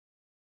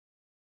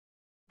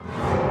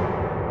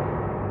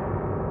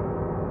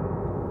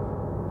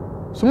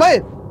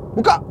Sumail,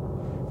 buka.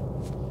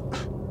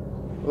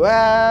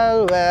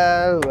 Well.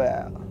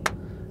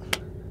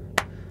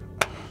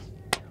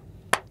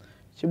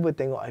 Cuba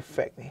tengok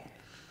efek ni.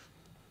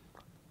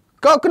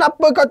 Kau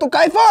kenapa kau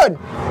tukar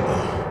iPhone?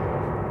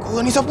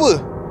 Korang ni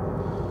siapa?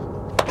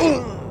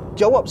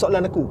 Jawab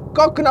soalan aku.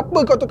 Kau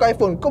kenapa kau tukar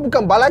iPhone? Kau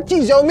bukan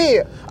balaci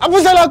Xiaomi.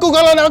 Apa salah aku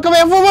kalau nak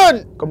pakai iPhone pun?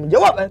 Kau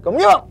menjawab kan? Kau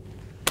menjawab.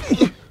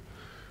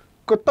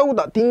 Kau tahu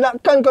tak,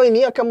 tindakan kau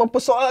ini akan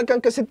mempersoalkan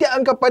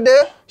kesetiaan kau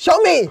pada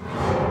Xiaomi.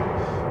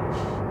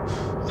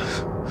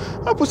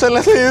 Apa salah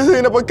saya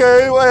nak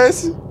pakai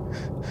iOS?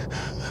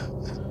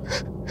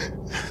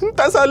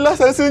 Tak salah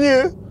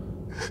rasanya.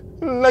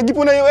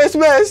 Lagipun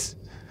iOS best.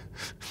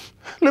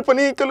 Lepas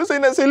ni kalau saya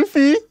nak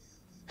selfie,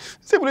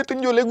 saya boleh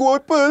tunjuk logo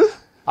Apple.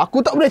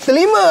 Aku tak boleh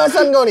terima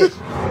asal kau ni.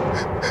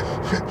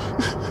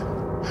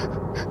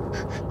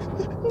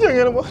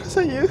 Janganlah marah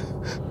saya.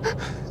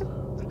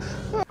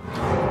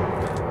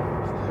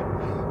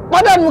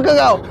 Padan muka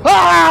kau.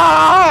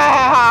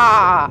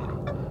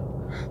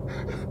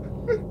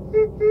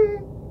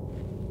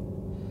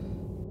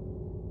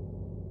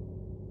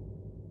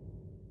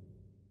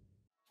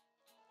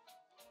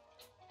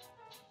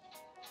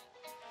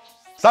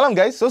 Salam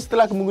guys, so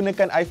setelah aku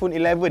menggunakan iPhone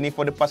 11 ni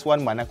for the past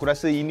 1 month, aku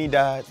rasa ini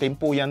dah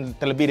tempoh yang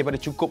terlebih daripada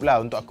cukup lah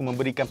untuk aku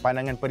memberikan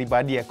pandangan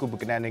peribadi aku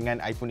berkenaan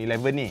dengan iPhone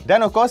 11 ni. Dan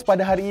of course,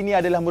 pada hari ini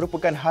adalah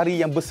merupakan hari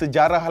yang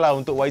bersejarah lah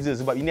untuk Wiser,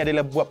 sebab ini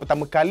adalah buat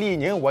pertama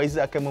kalinya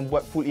Wiser akan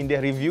membuat full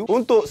in-depth review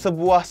untuk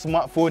sebuah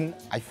smartphone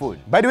iPhone.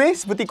 By the way,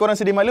 seperti korang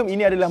sedia maklum,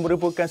 ini adalah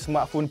merupakan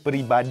smartphone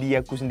peribadi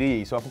aku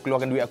sendiri. So aku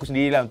keluarkan duit aku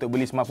sendiri lah untuk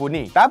beli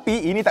smartphone ni.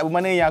 Tapi ini tak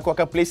bermakna yang aku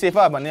akan play safe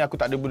lah, maknanya aku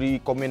tak ada beri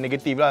komen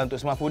negatif lah untuk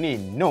smartphone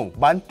ni. No,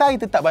 bantai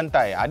tak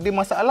bantai. Ada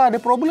masalah, ada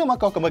problem,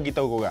 aku akan bagi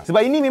tahu korang. Sebab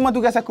ini memang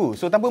tugas aku.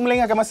 So tanpa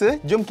melengahkan masa,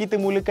 jom kita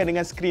mulakan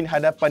dengan skrin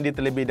hadapan dia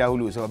terlebih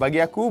dahulu. Sebab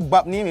bagi aku,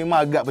 bab ni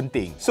memang agak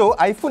penting. So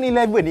iPhone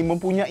 11 ni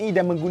mempunyai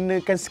dan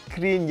menggunakan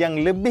skrin yang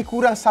lebih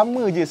kurang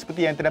sama je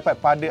seperti yang terdapat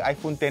pada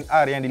iPhone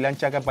XR yang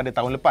dilancarkan pada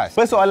tahun lepas.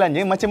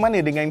 Persoalannya, macam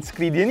mana dengan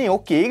skrin dia ni?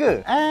 Okey ke?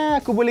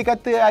 Aku boleh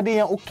kata ada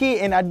yang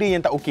okey and ada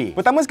yang tak okey.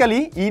 Pertama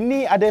sekali,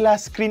 ini adalah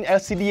skrin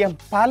LCD yang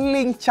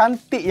paling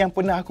cantik yang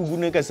pernah aku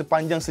gunakan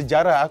sepanjang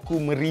sejarah aku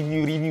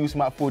mereview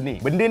smartphone ni.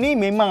 Benda ni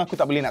memang aku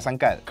tak boleh nak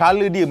sangkal.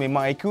 Color dia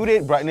memang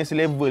accurate, brightness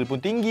level pun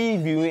tinggi,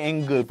 viewing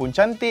angle pun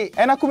cantik.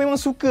 And aku memang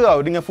suka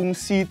tau dengan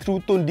fungsi True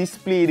Tone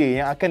display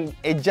dia yang akan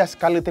adjust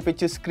color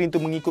temperature screen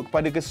tu mengikut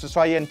kepada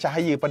kesesuaian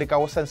cahaya pada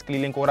kawasan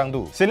sekeliling korang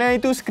tu. Selain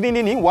itu, skrin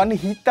ni warna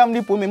hitam dia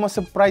pun memang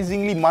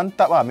surprisingly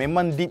mantap lah.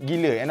 Memang deep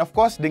gila. And of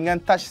course,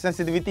 dengan touch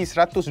sensitivity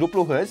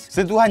 120Hz,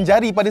 sentuhan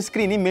jari pada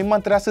skrin ni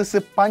memang terasa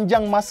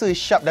sepanjang masa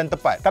sharp dan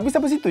tepat. Tapi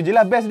sampai situ je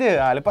lah best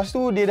dia. Lepas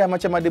tu dia dah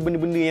macam ada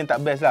benda-benda yang tak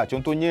best lah.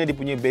 Contohnya dia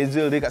punya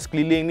bezel dekat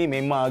sekeliling ni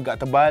memang agak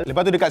tebal.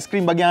 Lepas tu dekat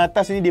skrin bahagian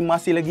atas ni dia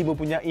masih lagi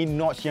mempunyai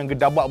notch yang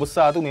gedabak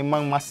besar tu,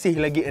 memang masih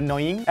lagi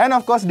annoying. And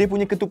of course dia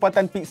punya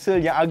ketupatan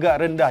pixel yang agak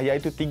rendah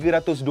iaitu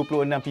 326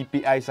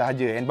 ppi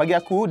sahaja. And bagi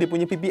aku dia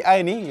punya ppi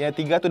ni, ya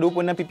 326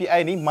 ppi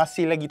ni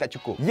masih lagi tak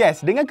cukup.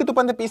 Yes, dengan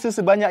ketupatan pixel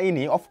sebanyak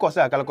ini, of course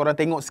lah kalau korang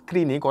tengok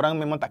skrin ni, korang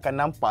memang takkan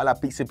nampak lah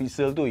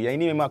pixel-pixel tu. Yang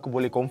ini memang aku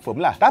boleh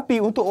confirm lah. Tapi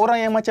untuk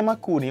orang yang macam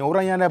aku ni,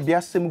 orang yang dah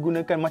biasa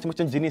menggunakan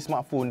macam-macam jenis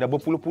smartphone, dah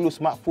berpuluh-puluh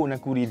smartphone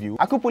aku review,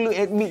 aku perlu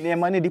admit yang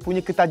mana dia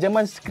punya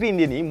ketajaman skrin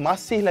dia ni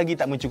masih lagi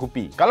tak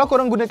mencukupi. Kalau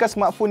korang gunakan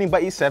smartphone ni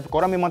by itself,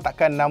 korang memang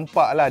takkan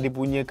nampak lah dia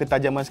punya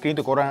ketajaman skrin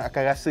tu. Korang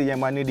akan rasa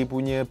yang mana dia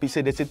punya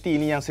pixel density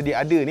ni yang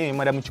sedia ada ni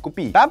memang dah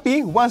mencukupi.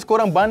 Tapi once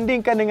korang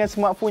bandingkan dengan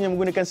smartphone yang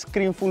menggunakan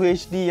skrin Full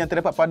HD yang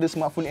terdapat pada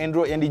smartphone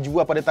Android yang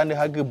dijual pada tanda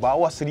harga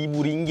bawah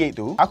RM1,000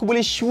 tu, aku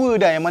boleh sure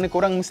dah yang mana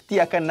korang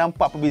mesti akan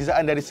nampak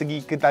perbezaan dari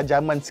segi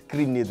ketajaman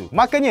skrin dia tu.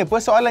 Makanya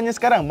persoalannya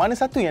sekarang, mana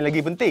satu yang lagi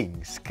penting?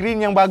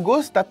 Skrin yang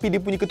bagus tapi dia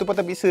punya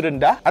ketupatan pixel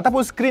rendah,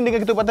 ataupun skrin dengan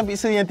ketupatan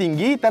pixel yang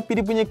tinggi tapi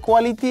dia punya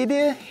kualiti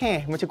dia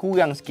macam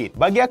kurang sikit.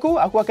 Bagi aku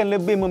akan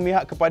lebih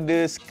memihak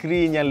kepada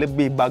skrin yang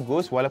lebih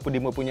bagus walaupun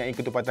dia mempunyai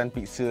ketupatan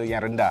pixel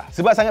yang rendah.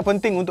 Sebab sangat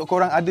penting untuk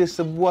korang ada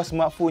sebuah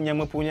smartphone yang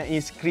mempunyai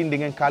skrin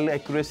dengan color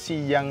accuracy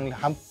yang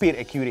hampir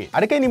accurate.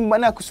 Adakah ini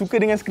bermakna aku suka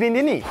dengan skrin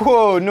dia ni?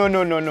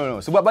 No.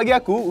 Sebab bagi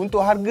aku,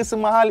 untuk harga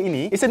semahal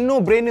ini, it's a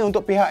no-brainer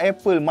untuk pihak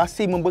Apple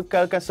masih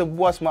membekalkan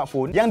sebuah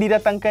smartphone yang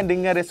didatangkan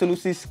dengan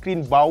resolusi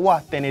skrin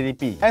bawah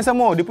 1080p. And some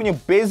more, dia punya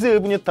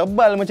bezel punya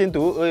tebal macam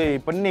tu,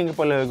 pening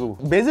kepala aku.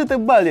 Bezel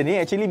tebal je ni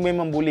actually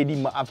memang boleh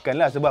dimaafkan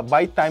lah, sebab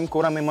by time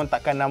korang memang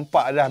takkan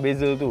nampak dah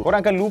bezel tu.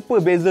 Korang akan lupa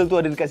bezel tu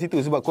ada dekat situ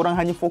sebab korang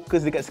hanya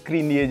fokus dekat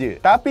skrin dia je.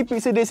 Tapi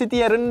pixel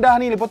density yang rendah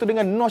ni, lepas tu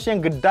dengan notch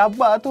yang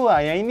gedabak tu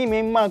yang ini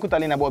memang aku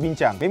tak boleh nak buat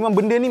bincang. Memang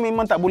benda ni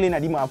memang tak boleh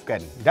nak dimaafkan.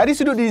 Dari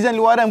sudut design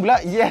luaran pula,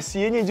 yes,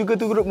 ianya juga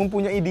turut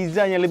mempunyai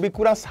design yang lebih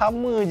kurang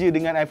sama je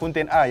dengan iPhone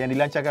XR yang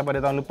dilancarkan pada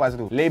tahun lepas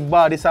tu.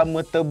 Lebar dia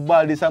sama,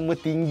 tebal dia sama,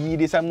 tinggi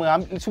dia sama,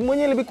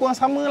 semuanya lebih kurang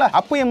sama lah.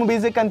 Apa yang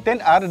membezakan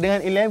 10R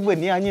dengan 11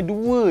 ni hanya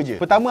dua je.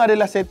 Pertama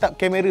adalah setup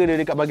kamera dia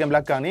dekat bahagian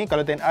belakang ni.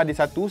 Kalau 10R dia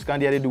satu, sekarang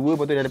dia ada dua,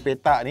 lepas tu dia ada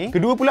petak ni.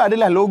 Kedua pula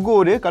adalah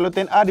logo dia. Kalau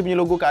 10R dia punya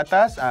logo kat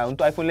atas,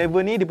 untuk iPhone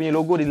 11 ni dia punya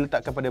logo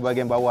diletakkan pada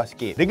bahagian bawah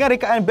sikit. Dengan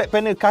rekaan back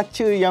panel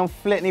kaca yang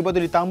flat ni, lepas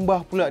tu ditambah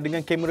pula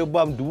dengan kamera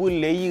bump 2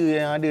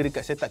 layer yang ada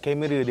dekat setup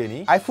kamera dia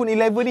ni. iPhone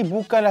 11 ni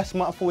bukanlah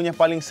smartphone yang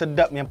paling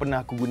sedap yang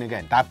pernah aku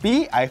gunakan.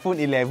 Tapi iPhone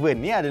 11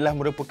 ni adalah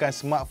merupakan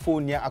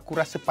smartphone yang aku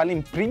rasa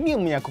paling premium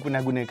yang aku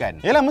pernah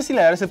gunakan. Yalah,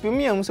 mestilah rasa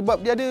premium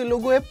sebab dia ada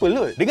logo Apple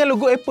kot. Dengan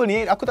logo Apple ni,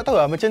 aku tak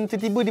tahu lah, macam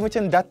tiba-tiba dia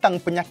macam datang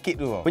penyakit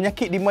tu.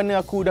 Penyakit di mana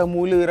aku dah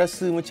mula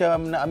rasa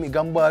macam nak ambil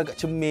gambar dekat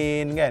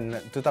cermin kan,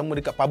 terutama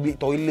dekat public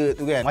toilet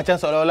tu kan. Macam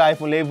seolah-olah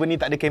iPhone 11 ni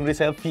tak ada kamera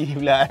selfie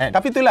pula kan.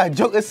 Tapi itulah,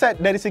 joke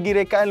aside, dari segi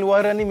rekaan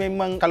luaran ni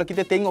memang kalau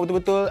kita tengok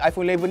betul-betul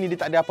iPhone 11 ni dia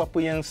tak ada apa-apa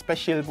yang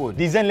special pun.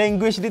 Design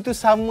language dia tu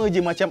sama je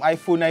macam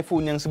iPhone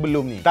yang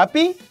sebelum ni.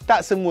 Tapi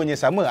tak semuanya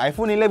sama.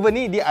 iPhone 11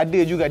 ni dia ada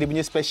juga dia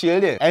punya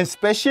special dia. And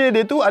special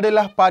dia tu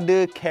adalah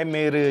pada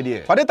kamera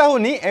dia. Pada tahun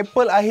ni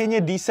Apple akhirnya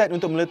decide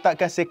untuk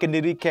meletakkan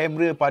secondary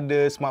camera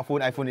pada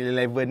smartphone iPhone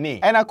 11 ni.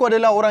 And aku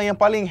adalah orang yang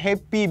paling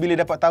happy bila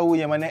dapat tahu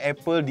yang mana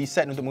Apple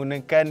decide untuk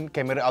menggunakan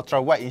kamera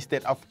ultra wide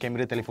instead of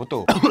kamera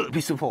telefoto.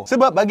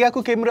 Sebab bagi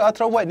aku kamera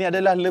ultra wide ni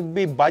adalah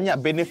lebih banyak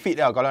benefit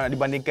tau kalau nak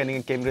dibandingkan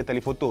dengan kamera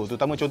telefoto.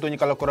 Terutama contohnya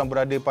kalau korang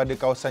berada pada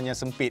kawasan yang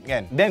sempit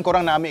kan. Dan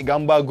korang nak ambil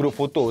gambar group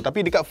foto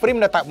tapi dekat frame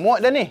dah tak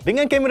muat dah ni.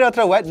 Dengan kamera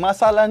ultra wide,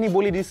 masalah ni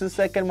boleh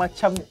diselesaikan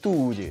macam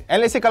tu je. And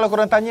let's say kalau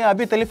korang tanya,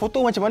 habis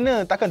telefoto macam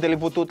mana? Takkan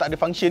telefoto tak ada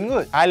function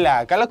kot?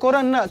 Alah, kalau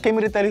korang nak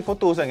kamera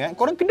telefoto sangat,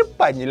 korang ke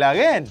depan je lah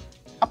kan?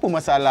 Apa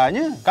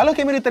masalahnya? Kalau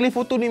kamera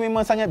telefoto ni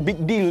memang sangat big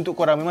deal untuk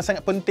korang, memang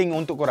sangat penting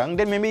untuk korang,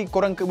 dan maybe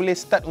korang boleh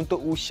start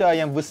untuk usaha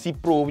yang versi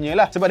Pro punya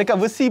lah. Sebab dekat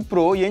versi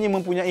Pro, ianya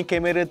mempunyai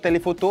kamera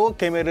telefoto,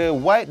 kamera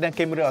wide dan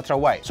kamera ultra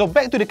wide. So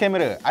back to the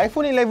camera.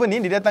 iPhone 11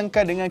 ni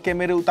didatangkan dengan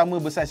kamera utama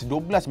bersaiz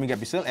 12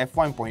 megapixel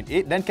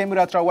f1.8 dan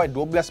kamera ultra wide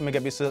 12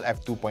 megapixel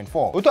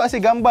f2.4. Untuk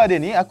hasil gambar dia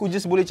ni, aku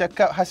just boleh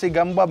cakap hasil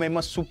gambar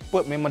memang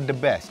superb, memang the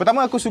best.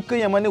 Pertama, aku suka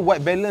yang mana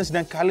white balance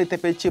dan color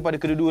temperature pada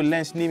kedua-dua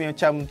lens ni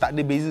macam tak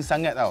ada beza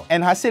sangat tau.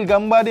 And hasil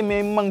gambar dia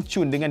memang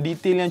cun dengan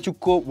detail yang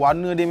cukup,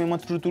 warna dia memang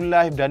true to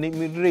life, dynamic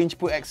mid range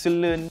pun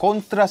excellent,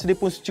 kontras dia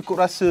pun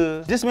cukup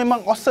rasa. Just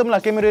memang awesome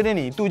lah kamera dia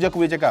ni. Tu je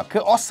aku boleh cakap.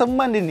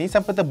 Keawesomeman dia ni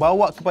sampai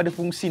terbawa kepada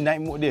fungsi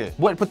night mode dia.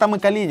 Buat pertama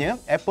kalinya,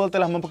 Apple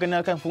telah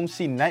memperkenalkan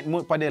fungsi night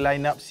mode pada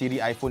line-up siri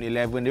iPhone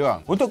 11 dia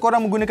orang. Untuk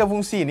korang menggunakan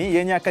fungsi ni,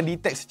 ianya akan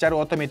detect secara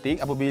automatik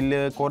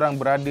apabila korang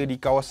berada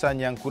di kawasan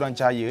yang kurang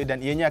cahaya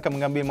dan ianya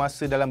akan mengambil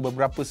masa dalam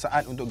beberapa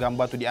saat untuk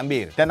gambar tu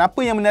diambil. Dan apa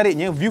yang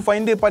menariknya,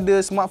 viewfinder pada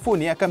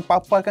smartphone ni akan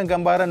paparkan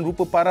gambaran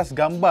rupa paras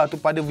gambar tu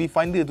pada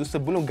viewfinder tu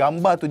sebelum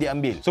gambar tu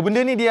diambil. So benda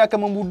ni dia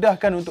akan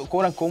memudahkan untuk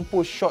korang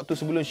compose shot tu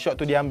sebelum shot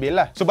tu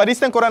diambil lah. So pada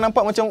distance korang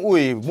nampak macam,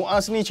 oi,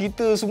 Muaz ni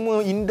cerita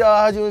semua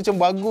indah je, macam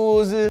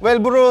bagus je. Well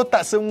bro,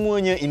 tak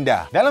semuanya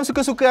indah. Dalam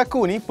suka-suka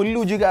aku ni,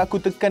 perlu juga aku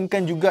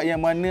tekankan juga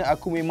yang mana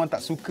aku memang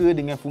tak suka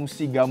dengan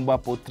fungsi gambar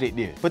portrait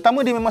dia.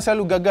 Pertama, dia memang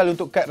selalu gagal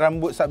untuk cut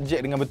rambut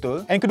subjek dengan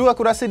betul. And kedua,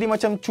 aku rasa dia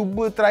macam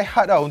cuba try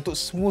hard tau untuk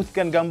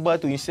smoothkan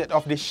gambar tu instead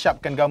of dia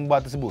sharpkan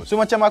gambar tersebut. So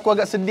macam aku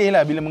agak sedih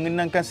lah bila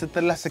mengenangkan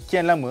setelah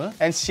sekian lama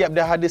and siap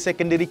dah ada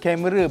secondary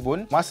camera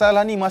pun,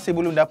 masalah ni masih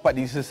belum dapat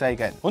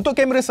diselesaikan. Untuk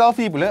kamera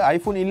selfie pula,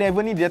 iPhone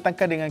 11 ni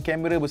didatangkan dengan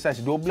kamera bersaiz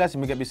 12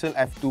 megapixel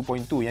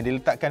f2.2 yang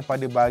diletakkan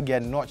pada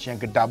bahagian notch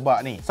yang gedabak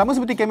ni. Sama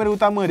seperti kamera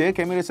utama dia,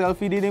 kamera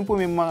selfie dia pun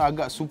memang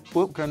agak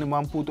superb kerana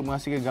mampu untuk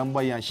menghasilkan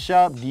gambar yang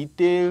sharp,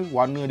 detail,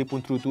 warna dia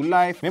pun true to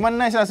life. Memang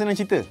nice lah senang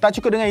cerita. Tak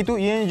cukup dengan itu,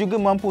 ia juga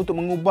mampu untuk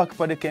mengubah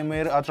kepada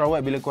kamera ultra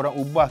wide bila korang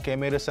ubah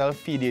kamera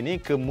selfie dia ni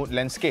ke mode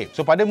landscape.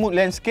 So pada mode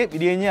landscape,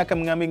 ianya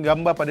akan mengambil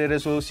gambar pada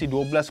resolusi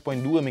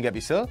 12.2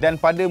 megapiksel dan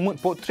pada mode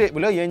portrait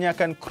pula ianya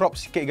akan crop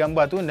sikit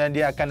gambar tu dan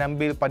dia akan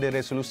ambil pada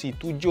resolusi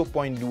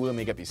 7.2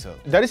 megapiksel.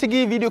 Dari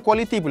segi video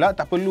quality pula,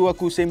 tak perlu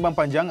aku sembang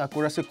panjang, aku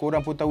rasa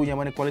korang pun tahu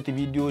yang mana quality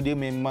video dia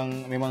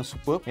memang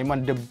superb,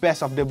 memang the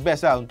best of the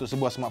best lah untuk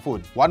sebuah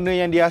smartphone. Warna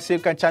yang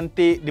dihasilkan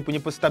cantik, dia punya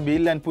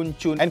penstabilan pun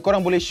cun, and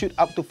korang boleh shoot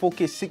up to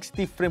 4K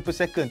 60 frame per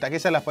second, tak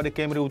kisahlah pada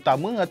kamera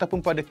utama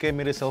ataupun pada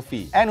kamera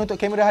selfie. And untuk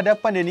kamera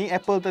hadapan dia ni,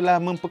 Apple telah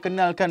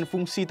memperkenalkan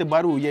fungsi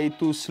terbaru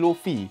iaitu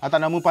Slow-Fi atau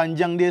nama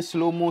panjang dia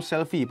Slow Mo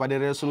Selfie pada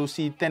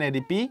resolusi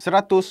 1080p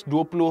 120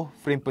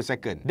 frame per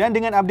second. Dan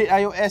dengan update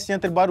iOS yang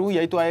terbaru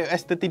iaitu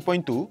iOS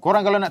 13.2,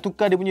 korang kalau nak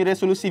tukar dia punya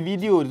resolusi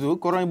video tu,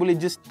 korang boleh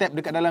just tap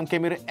dekat dalam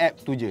kamera app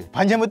tu je.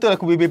 Panjang betul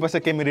aku bebel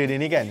pasal kamera dia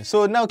ni kan.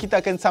 So now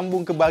kita akan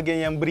sambung ke bahagian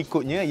yang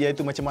berikutnya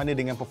iaitu macam mana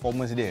dengan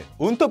performance dia.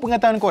 Untuk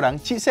pengetahuan korang,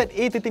 chipset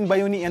A13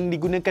 Bionic yang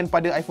digunakan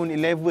pada iPhone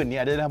 11 ni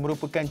adalah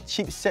merupakan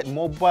chipset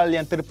mobile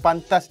yang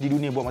terpantas di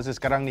dunia buat masa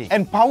sekarang ni.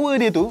 And power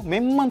dia tu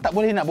memang tak boleh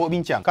boleh nak bawa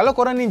bincang. Kalau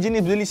korang ni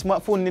jenis beli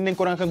smartphone dan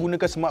korang akan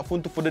gunakan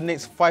smartphone tu for the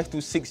next 5 to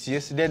 6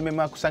 years, then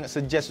memang aku sangat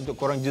suggest untuk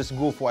korang just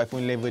go for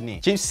iPhone 11 ni.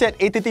 Chipset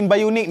A13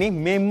 Bionic ni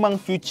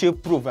memang future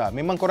proof lah.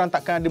 Memang korang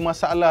takkan ada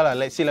masalah lah.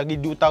 Let's say lagi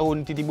 2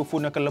 tahun tiba-tiba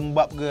phone akan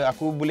lembab ke,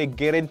 aku boleh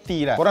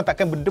guarantee lah korang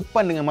takkan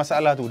berdepan dengan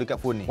masalah tu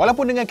dekat phone ni.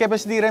 Walaupun dengan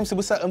kapasiti RAM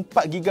sebesar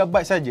 4GB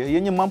saja,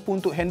 ianya mampu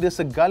untuk handle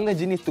segala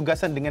jenis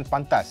tugasan dengan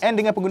pantas. And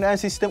dengan penggunaan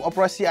sistem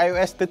operasi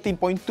iOS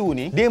 13.2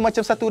 ni, dia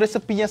macam satu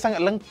resepi yang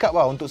sangat lengkap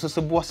lah untuk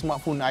sesebuah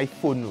smartphone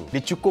iPhone tu.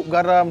 Dia cukup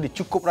garam, dia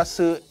cukup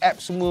rasa, app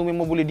semua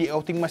memang boleh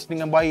di-optimize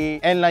dengan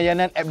baik. And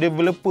layanan app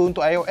developer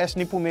untuk iOS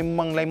ni pun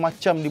memang lain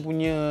macam dia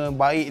punya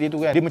baik dia tu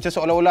kan. Dia macam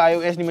seolah-olah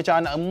iOS ni macam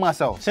anak emas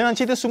tau. Senang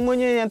cerita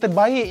semuanya yang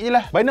terbaik je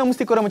lah. By now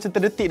mesti korang macam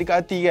terdetik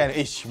dekat hati kan.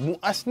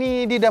 Muaz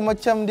ni dia dah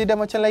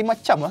macam lain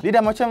macam lah. Dia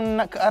dah macam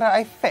nak ke arah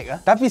iPhone lah.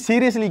 Tapi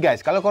seriously guys,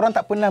 kalau korang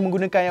tak pernah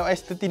menggunakan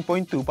iOS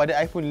 13.2 pada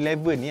iPhone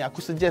 11 ni,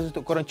 aku suggest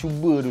untuk korang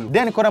cuba dulu.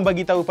 Dan korang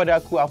bagi tahu pada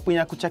aku apa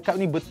yang aku cakap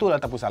ni betul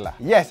ataupun salah.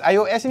 Yes,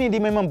 iOS ni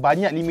dia memang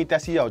banyak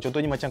limitasi tau.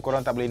 Contohnya macam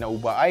korang tak boleh nak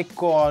ubah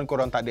icon,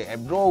 korang tak ada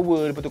app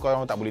drawer, lepas tu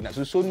korang tak boleh nak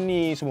susun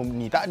ni, semua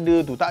ni tak ada,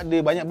 tu tak ada,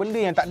 banyak benda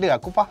yang tak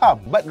ada. Aku faham.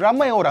 But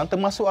ramai orang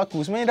termasuk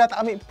aku sebenarnya dah tak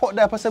ambil pot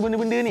dah pasal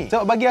benda-benda ni.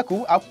 Sebab bagi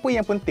aku, apa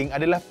yang penting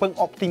adalah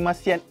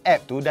pengoptimasian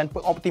app tu dan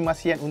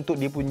pengoptimasian untuk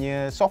dia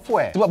punya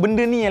software. Sebab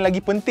benda ni yang lagi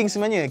penting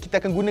sebenarnya.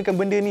 Kita akan gunakan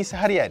benda ni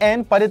seharian.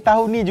 And pada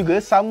tahun ni juga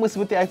sama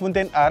seperti iPhone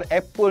XR,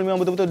 Apple memang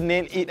betul-betul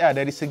nail it lah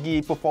dari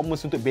segi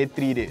performance untuk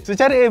bateri dia.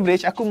 Secara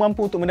average, aku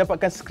mampu untuk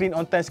mendapatkan screen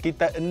on time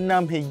sekitar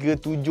 6 hingga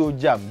 7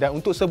 jam. Dan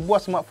untuk sebuah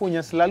smartphone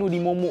yang selalu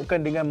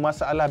dimomokkan dengan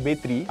masalah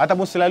bateri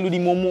ataupun selalu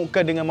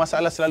dimomokkan dengan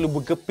masalah selalu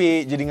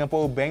berkepit je dengan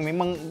power bank,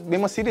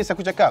 memang serius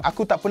aku cakap.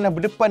 Aku tak pernah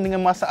berdepan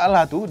dengan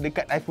masalah tu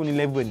dekat iPhone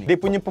 11 ni. Dia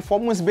punya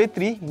performance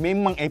bateri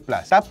memang A+.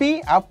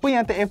 Tapi apa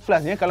yang tak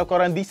A+nya, kalau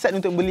korang decide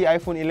untuk beli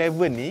iPhone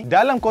 11 ni,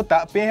 dalam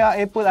kotak pihak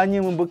Apple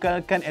hanya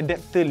membekalkan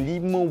adapter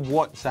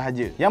 5W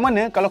sahaja. Yang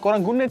mana kalau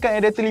korang gunakan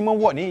adapter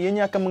 5W ni,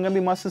 ianya akan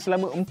mengambil masa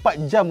selama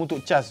 4 jam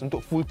untuk charge,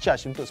 untuk full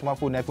charge untuk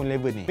smartphone iPhone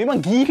 11 ni.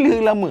 Memang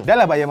gila lama. Dah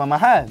lah bayar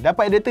mahal,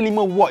 dapat adapter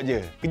 5W je.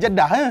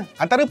 Kejadah ha?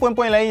 Antara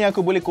poin-poin lain yang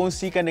aku boleh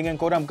kongsikan dengan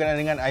korang berkenaan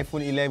dengan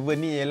iPhone 11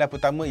 ni ialah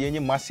pertama,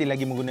 ianya masih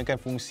lagi menggunakan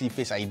fungsi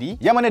Face ID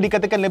yang mana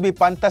dikatakan lebih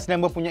pantas dan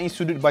mempunyai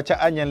sudut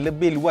bacaan yang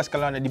lebih luas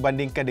kalau nak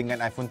dibandingkan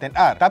dengan iPhone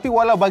XR. Tapi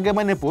walau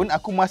bagaimanapun,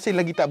 aku masih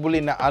lagi tak boleh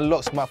nak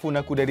unlock smartphone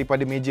aku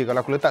daripada meja. Kalau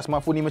aku letak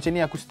smartphone ni macam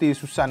ni, aku still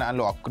susah nak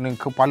unlock. Aku kena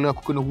kepala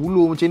aku kena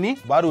hulur macam ni,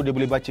 baru dia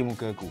boleh baca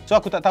muka aku. So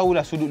aku tak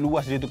tahulah sudut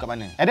luas dia tu kat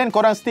mana. And then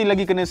korang still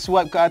lagi kena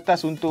swipe ke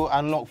atas untuk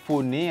unlock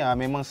phone ni.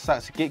 Memang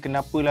sak sikit,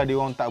 kenapalah dia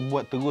orang tak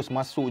buat terus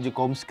masuk je ke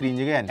home screen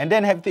je kan. And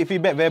then haptic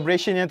feedback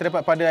vibration yang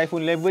terdapat pada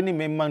iPhone 11 ni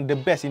memang the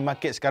best in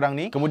market sekarang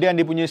ni. Kemudian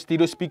dia punya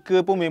stereo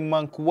speaker pun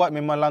memang kuat,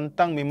 memang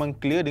lantang, memang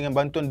clear dengan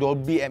bantuan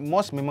Dolby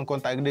Atmos. Memang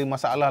korang tak ada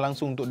masalah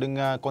langsung untuk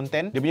dengar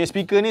konten. Dia punya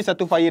speaker ni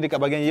satu fire dekat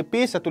bahagian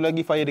earpiece, satu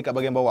lagi fire dekat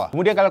bahagian bawah.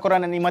 Kemudian kalau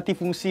korang nak nikmati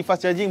fungsi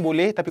fast charging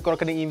boleh, tapi korang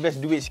kena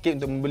invest duit sikit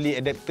untuk membeli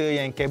adapter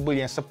yang kabel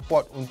yang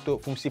support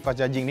untuk fungsi fast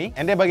charging ni.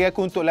 And then bagi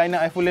aku untuk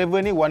lineup iPhone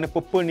 11 ni, warna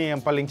purple ni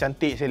yang paling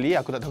cantik sekali.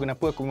 Aku tak tahu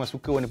kenapa, aku memang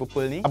suka warna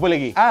purple ni. Apa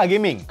lagi?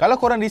 Gaming. Kalau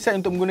korang decide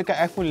untuk menggunakan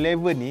iPhone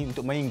 11 ni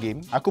untuk main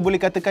game, aku boleh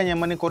katakan yang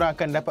mana korang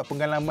akan dapat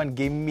pengalaman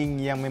gaming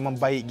yang memang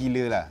baik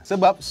gila lah.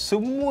 Sebab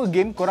semua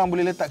game korang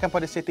boleh letakkan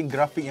pada setting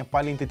grafik yang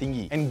paling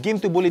tertinggi. And game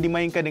tu boleh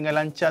dimainkan dengan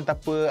lancar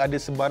tanpa ada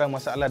sebarang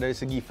masalah dari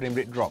segi frame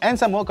rate drop. And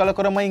sama, kalau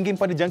korang main game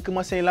pada jangka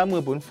masa yang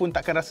lama pun, phone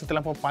takkan rasa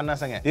terlampau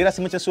panas sangat. Dia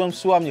rasa macam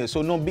suam-suam je.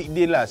 So no big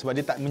deal lah, sebab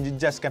dia tak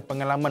menjejaskan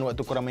pengalaman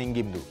waktu korang main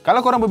game tu.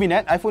 Kalau korang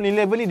berminat, iPhone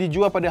 11 ni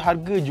dijual pada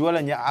harga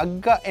jualan yang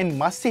agak and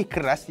masih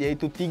keras,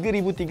 iaitu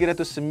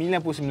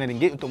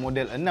RM3,399 untuk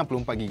model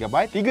 64GB,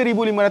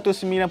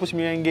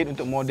 RM3,599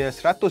 untuk model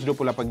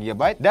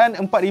 128GB dan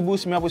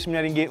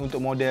RM4,099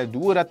 untuk model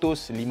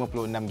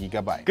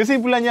 256GB.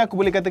 Kesimpulannya, aku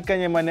boleh katakan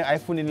yang mana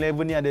iPhone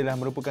 11 ni adalah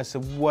merupakan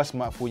sebuah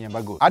smartphone yang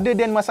bagus. Ada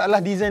dan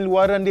masalah desain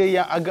luaran dia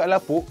yang agak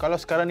lapuk. Kalau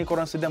sekarang ni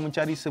korang sedang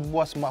mencari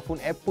sebuah smartphone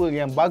Apple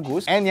yang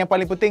bagus, and yang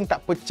paling penting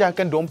tak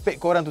pecahkan dompet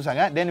korang tu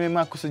sangat, dan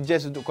memang aku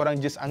suggest untuk korang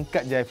just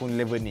angkat je iPhone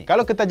 11 ni.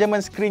 Kalau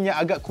ketajaman skrin yang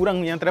agak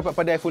kurang yang terdapat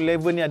pada iPhone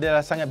 11 ni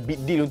adalah sangat big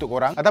deal untuk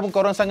korang, ataupun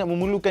korang sangat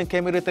memerlukan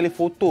kamera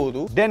telefoto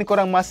tu, dan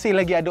korang masih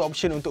lagi ada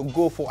option untuk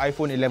go for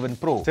iPhone 11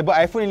 Pro. Sebab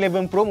iPhone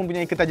 11 Pro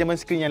mempunyai ketajaman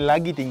skrin yang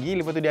lagi tinggi,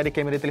 lepas tu dia ada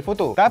kamera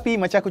telefoto. Tapi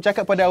macam aku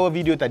cakap pada awal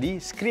video tadi,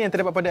 skrin yang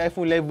terdapat pada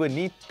iPhone 11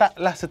 ni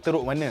taklah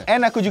seteruk mana.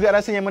 And aku juga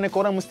rasa yang mana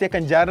korang mesti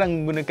akan jarang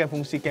menggunakan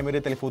fungsi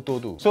kamera telefoto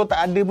tu. So tak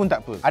ada pun tak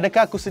apa.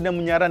 Adakah aku sedang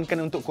menyarankan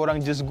untuk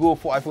korang just go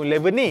for iPhone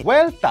 11 ni?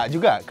 Well, tak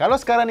juga. Kalau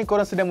sekarang ni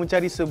korang sedang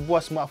mencari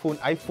sebuah smartphone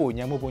iPhone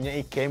yang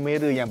mempunyai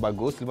kamera yang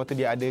bagus, lepas tu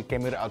dia ada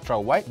kamera ultra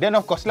wide, then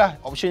of course lah,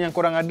 option yang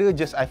korang ada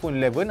just iPhone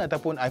 11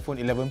 ataupun iPhone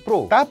 11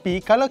 Pro.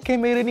 Tapi kalau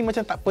kamera ni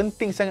macam tak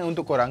penting sangat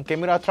untuk korang,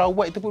 kamera ultra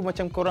wide tu pun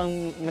macam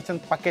korang macam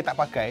pakai tak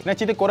pakai, nak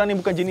cerita korang ni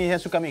bukan jenis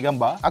yang suka ambil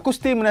gambar, aku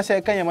still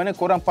menasihatkan yang mana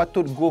korang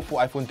patut go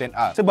for iPhone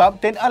XR. Sebab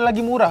XR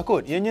lagi murah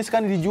kot. Ianya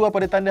sekarang dijual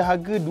pada tanda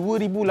harga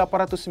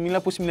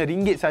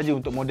RM2,899 saja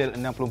untuk model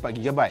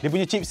 64GB. Dia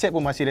punya chipset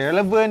pun masih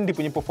relevan, dia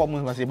punya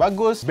performance masih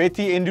bagus,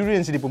 battery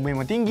endurance dia pun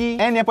memang tinggi,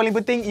 and yang paling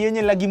penting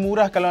ianya lagi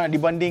murah kalau nak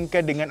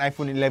dibandingkan dengan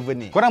iPhone 11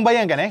 ni. Korang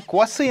bayangkan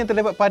kuasa yang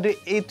terdapat pada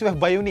A12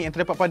 Bionic yang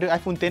terdapat pada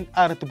iPhone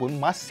XR tu pun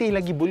masih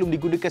lagi belum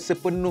digunakan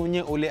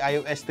sepenuhnya oleh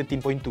iOS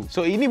 13.2.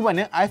 So ini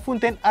bermakna iPhone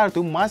XR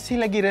tu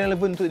masih lagi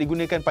relevan untuk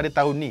digunakan pada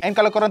tahun ni. And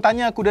kalau korang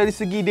tanya aku dari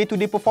segi day to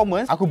day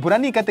performance, aku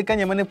berani katakan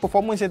yang mana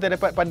performance yang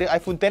terdapat pada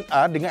iPhone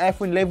XR dengan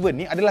iPhone 11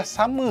 ni adalah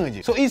sama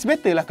je. So it's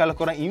better lah kalau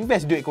korang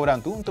invest duit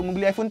korang tu untuk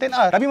membeli iPhone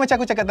XR. Tapi macam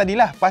aku cakap tadi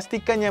lah,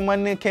 pastikan yang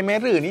mana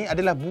kamera ni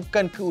adalah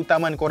bukan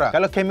keutamaan korang.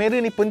 Kalau kamera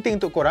ni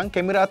penting untuk korang,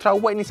 kamera ultra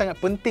wide ni sangat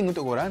penting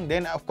untuk korang,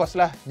 then of course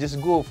lah just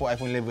go for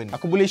iPhone 11.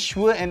 Aku boleh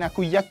sure and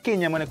aku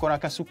yakin yang mana korang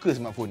akan suka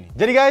smartphone ni.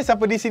 Jadi guys,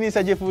 sampai di sini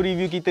saja full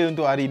review kita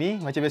untuk hari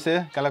ni. Macam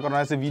biasa, kalau korang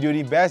rasa video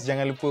ni best,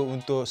 jangan lupa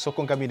untuk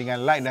sokong kami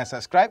dengan like dan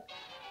subscribe.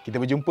 Kita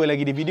berjumpa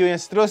lagi di video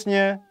yang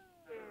seterusnya.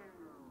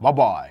 Bye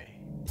bye.